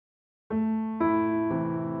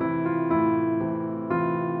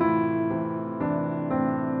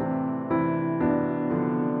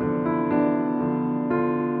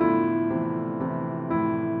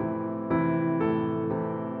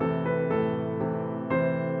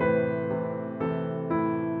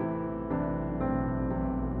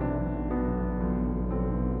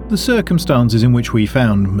The circumstances in which we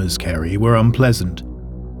found Ms. Kerry were unpleasant.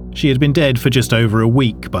 She had been dead for just over a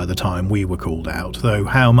week by the time we were called out, though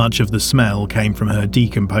how much of the smell came from her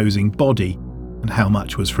decomposing body and how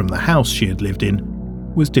much was from the house she had lived in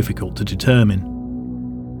was difficult to determine.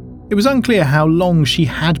 It was unclear how long she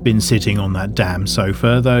had been sitting on that damn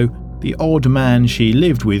sofa, though the odd man she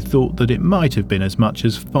lived with thought that it might have been as much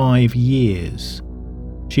as 5 years.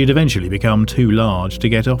 She had eventually become too large to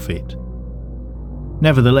get off it.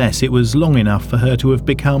 Nevertheless, it was long enough for her to have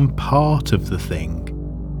become part of the thing,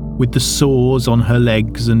 with the sores on her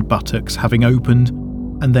legs and buttocks having opened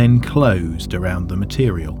and then closed around the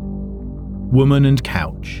material. Woman and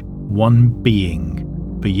couch, one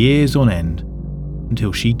being, for years on end,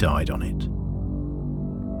 until she died on it.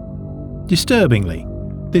 Disturbingly,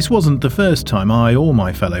 this wasn't the first time I or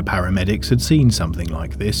my fellow paramedics had seen something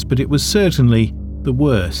like this, but it was certainly the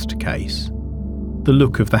worst case. The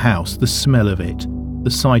look of the house, the smell of it, the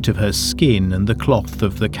sight of her skin and the cloth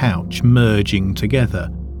of the couch merging together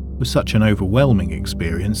was such an overwhelming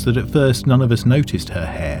experience that at first none of us noticed her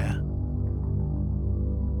hair.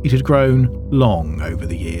 It had grown long over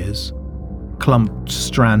the years, clumped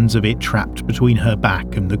strands of it trapped between her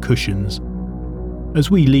back and the cushions. As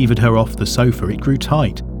we levered her off the sofa, it grew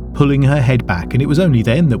tight, pulling her head back, and it was only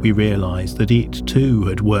then that we realised that it too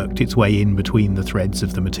had worked its way in between the threads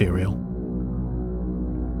of the material.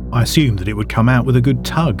 I assumed that it would come out with a good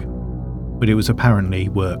tug, but it was apparently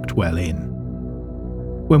worked well in.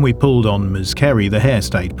 When we pulled on Ms. Kerry, the hair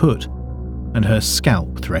stayed put, and her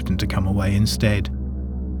scalp threatened to come away instead.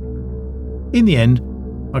 In the end,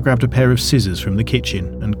 I grabbed a pair of scissors from the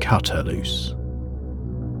kitchen and cut her loose.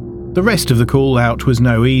 The rest of the call out was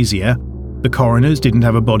no easier. The coroners didn't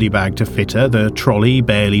have a body bag to fit her, the trolley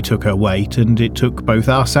barely took her weight, and it took both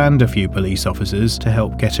us and a few police officers to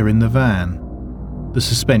help get her in the van. The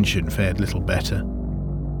suspension fared little better.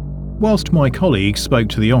 Whilst my colleagues spoke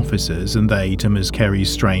to the officers and they to Ms. Kerry's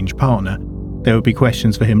strange partner, there would be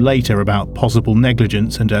questions for him later about possible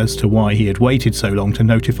negligence and as to why he had waited so long to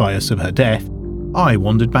notify us of her death, I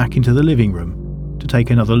wandered back into the living room to take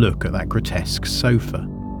another look at that grotesque sofa.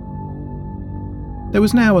 There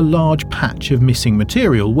was now a large patch of missing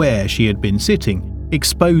material where she had been sitting,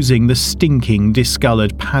 exposing the stinking,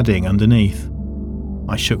 discoloured padding underneath.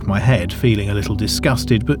 I shook my head, feeling a little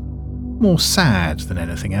disgusted, but more sad than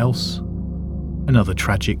anything else. Another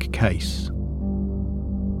tragic case.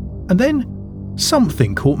 And then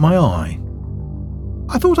something caught my eye.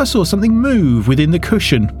 I thought I saw something move within the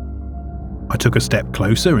cushion. I took a step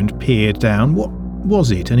closer and peered down. What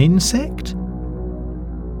was it, an insect?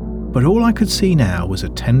 But all I could see now was a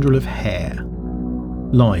tendril of hair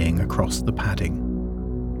lying across the padding.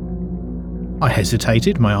 I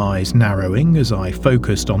hesitated, my eyes narrowing as I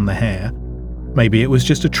focused on the hair. Maybe it was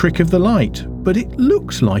just a trick of the light, but it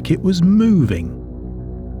looked like it was moving,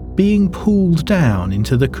 being pulled down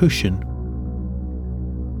into the cushion.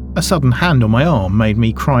 A sudden hand on my arm made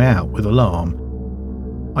me cry out with alarm.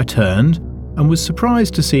 I turned and was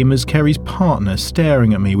surprised to see Ms. Kerry's partner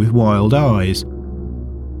staring at me with wild eyes.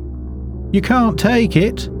 "You can't take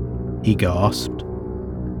it," he gasped.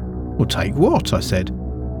 "Well, take what?" I said,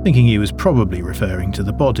 thinking he was probably referring to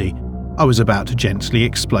the body. I was about to gently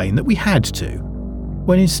explain that we had to,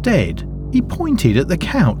 when instead he pointed at the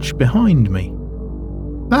couch behind me.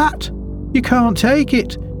 "That? You can't take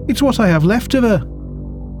it. It's what I have left of her."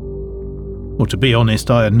 Well, to be honest,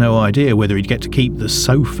 I had no idea whether he'd get to keep the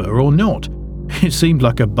sofa or not. It seemed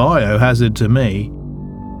like a biohazard to me.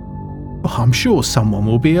 "Oh, I'm sure someone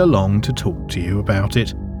will be along to talk to you about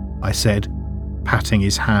it," I said, patting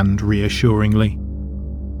his hand reassuringly.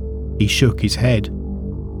 He shook his head.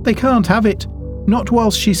 "They can't have it, not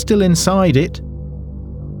whilst she's still inside it."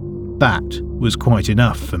 That was quite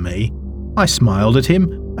enough for me. I smiled at him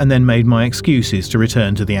and then made my excuses to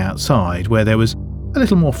return to the outside, where there was a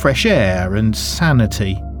little more fresh air and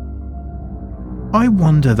sanity. I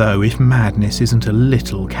wonder, though, if madness isn't a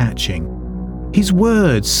little catching. His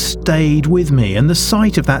words stayed with me, and the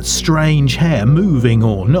sight of that strange hair, moving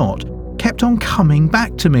or not, kept on coming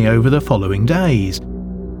back to me over the following days.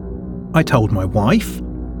 I told my wife,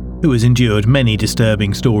 who has endured many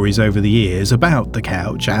disturbing stories over the years about the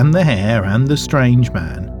couch and the hair and the strange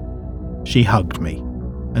man. She hugged me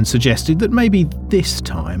and suggested that maybe this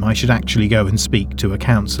time I should actually go and speak to a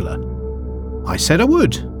counsellor. I said I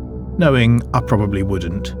would, knowing I probably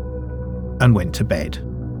wouldn't, and went to bed,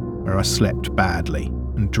 where I slept badly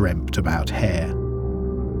and dreamt about hair.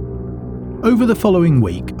 Over the following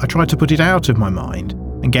week, I tried to put it out of my mind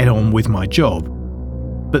and get on with my job,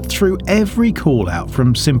 but through every call-out,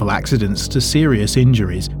 from simple accidents to serious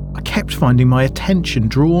injuries, I kept finding my attention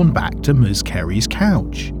drawn back to Ms. Kerry's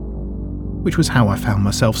couch. which was how I found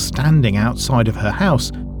myself standing outside of her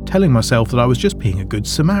house, telling myself that I was just being a good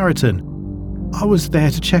Samaritan. I was there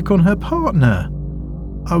to check on her partner.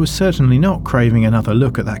 I was certainly not craving another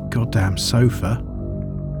look at that goddamn sofa.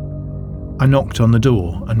 I knocked on the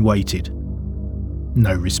door and waited.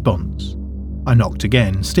 No response. I knocked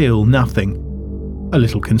again, still nothing. A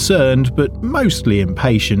little concerned, but mostly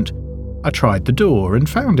impatient, I tried the door and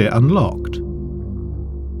found it unlocked.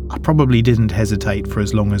 I probably didn't hesitate for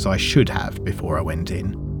as long as I should have before I went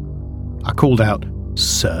in. I called out,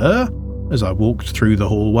 "Sir?" as I walked through the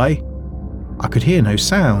hallway. I could hear no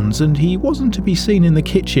sounds, and he wasn't to be seen in the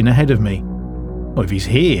kitchen ahead of me. Well, if he's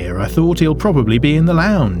here, I thought he'll probably be in the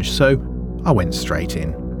lounge, so I went straight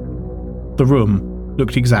in. The room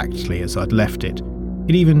looked exactly as I'd left it.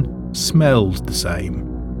 It even smelled the same.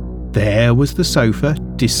 There was the sofa,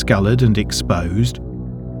 discoloured and exposed.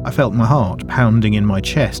 I felt my heart pounding in my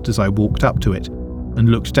chest as I walked up to it and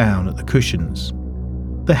looked down at the cushions.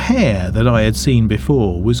 The hair that I had seen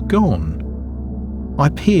before was gone. I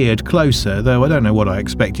peered closer, though I don't know what I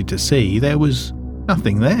expected to see. There was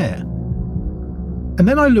nothing there. And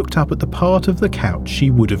then I looked up at the part of the couch she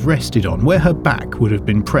would have rested on, where her back would have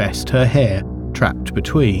been pressed, her hair trapped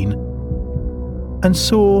between, and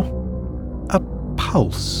saw a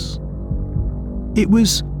pulse. It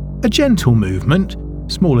was a gentle movement,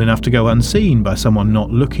 small enough to go unseen by someone not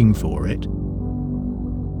looking for it.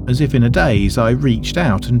 As if in a daze, I reached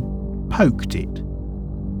out and poked it.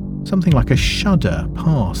 Something like a shudder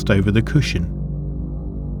passed over the cushion.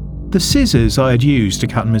 The scissors I had used to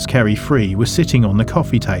cut Miss Kerry free were sitting on the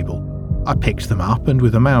coffee table. I picked them up and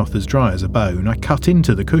with a mouth as dry as a bone, I cut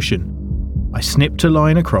into the cushion. I snipped a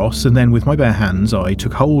line across and then with my bare hands I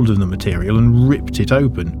took hold of the material and ripped it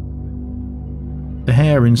open. The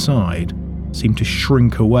hair inside seemed to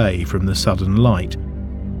shrink away from the sudden light,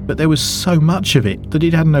 but there was so much of it that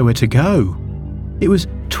it had nowhere to go. It was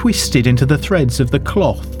twisted into the threads of the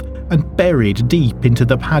cloth and buried deep into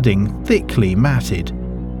the padding, thickly matted.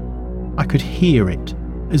 I could hear it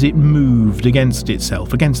as it moved against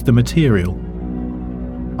itself, against the material.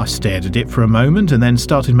 I stared at it for a moment and then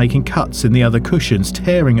started making cuts in the other cushions,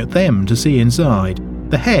 tearing at them to see inside.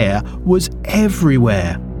 The hair was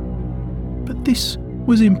everywhere. But this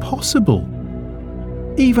was impossible.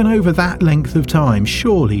 Even over that length of time,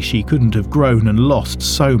 surely she couldn't have grown and lost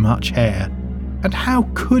so much hair. And how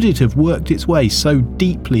could it have worked its way so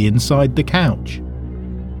deeply inside the couch?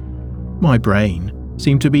 My brain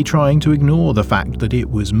seemed to be trying to ignore the fact that it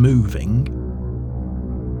was moving.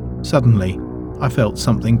 Suddenly, I felt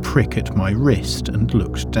something prick at my wrist and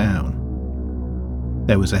looked down.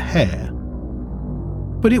 There was a hair.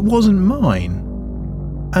 But it wasn't mine.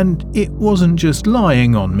 And it wasn't just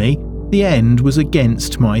lying on me, the end was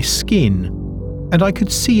against my skin, and I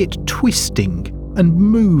could see it twisting and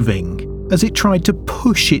moving as it tried to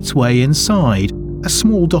push its way inside, a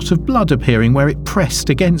small dot of blood appearing where it pressed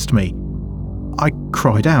against me. I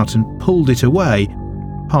cried out and pulled it away.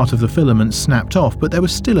 Part of the filament snapped off, but there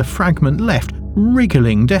was still a fragment left,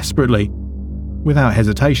 wriggling desperately. Without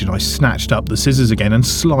hesitation, I snatched up the scissors again and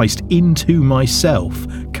sliced into myself,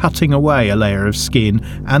 cutting away a layer of skin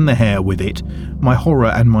and the hair with it, my horror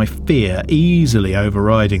and my fear easily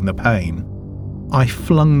overriding the pain. I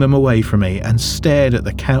flung them away from me and stared at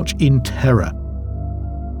the couch in terror.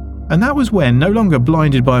 And that was when, no longer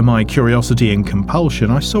blinded by my curiosity and compulsion,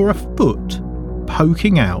 I saw a foot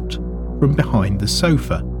poking out from behind the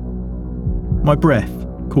sofa. My breath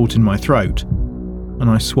caught in my throat, and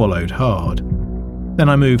I swallowed hard. Then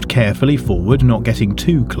I moved carefully forward, not getting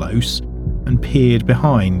too close, and peered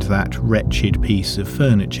behind that wretched piece of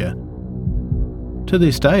furniture. To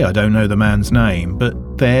this day I don't know the man's name,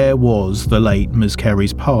 but there was the late Miss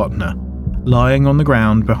Kerry's partner, lying on the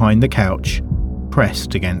ground behind the couch,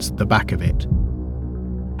 pressed against the back of it.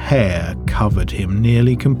 Hair covered him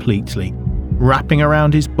nearly completely, wrapping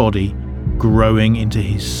around his body, growing into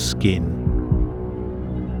his skin.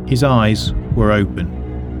 His eyes were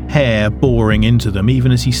open, hair boring into them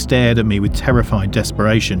even as he stared at me with terrified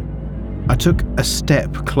desperation. I took a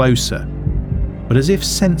step closer, but as if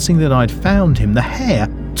sensing that I'd found him, the hair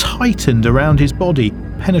tightened around his body,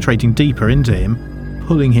 penetrating deeper into him,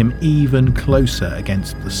 pulling him even closer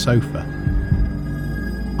against the sofa.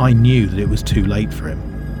 I knew that it was too late for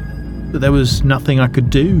him, that there was nothing I could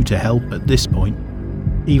do to help at this point,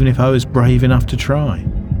 even if I was brave enough to try.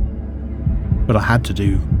 But I had to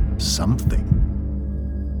do something.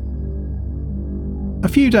 A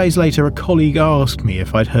few days later, a colleague asked me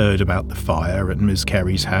if I'd heard about the fire at Miss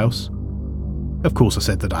Kerry's house. Of course I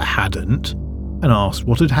said that I hadn't, and asked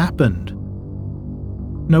what had happened.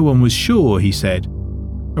 No one was sure, he said,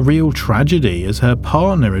 A real tragedy, as her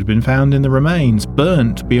partner had been found in the remains,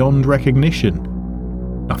 burnt beyond recognition.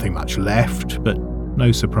 Nothing much left, but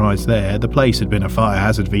no surprise there. The place had been a fire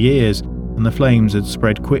hazard for years, and the flames had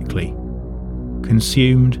spread quickly.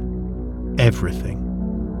 Consumed everything.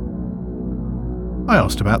 I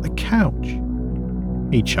asked about the couch.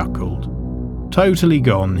 He chuckled. Totally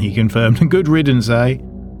gone, he confirmed. Good riddance, eh?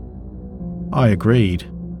 I agreed,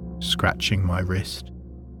 scratching my wrist.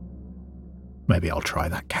 Maybe I'll try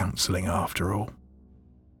that counselling after all.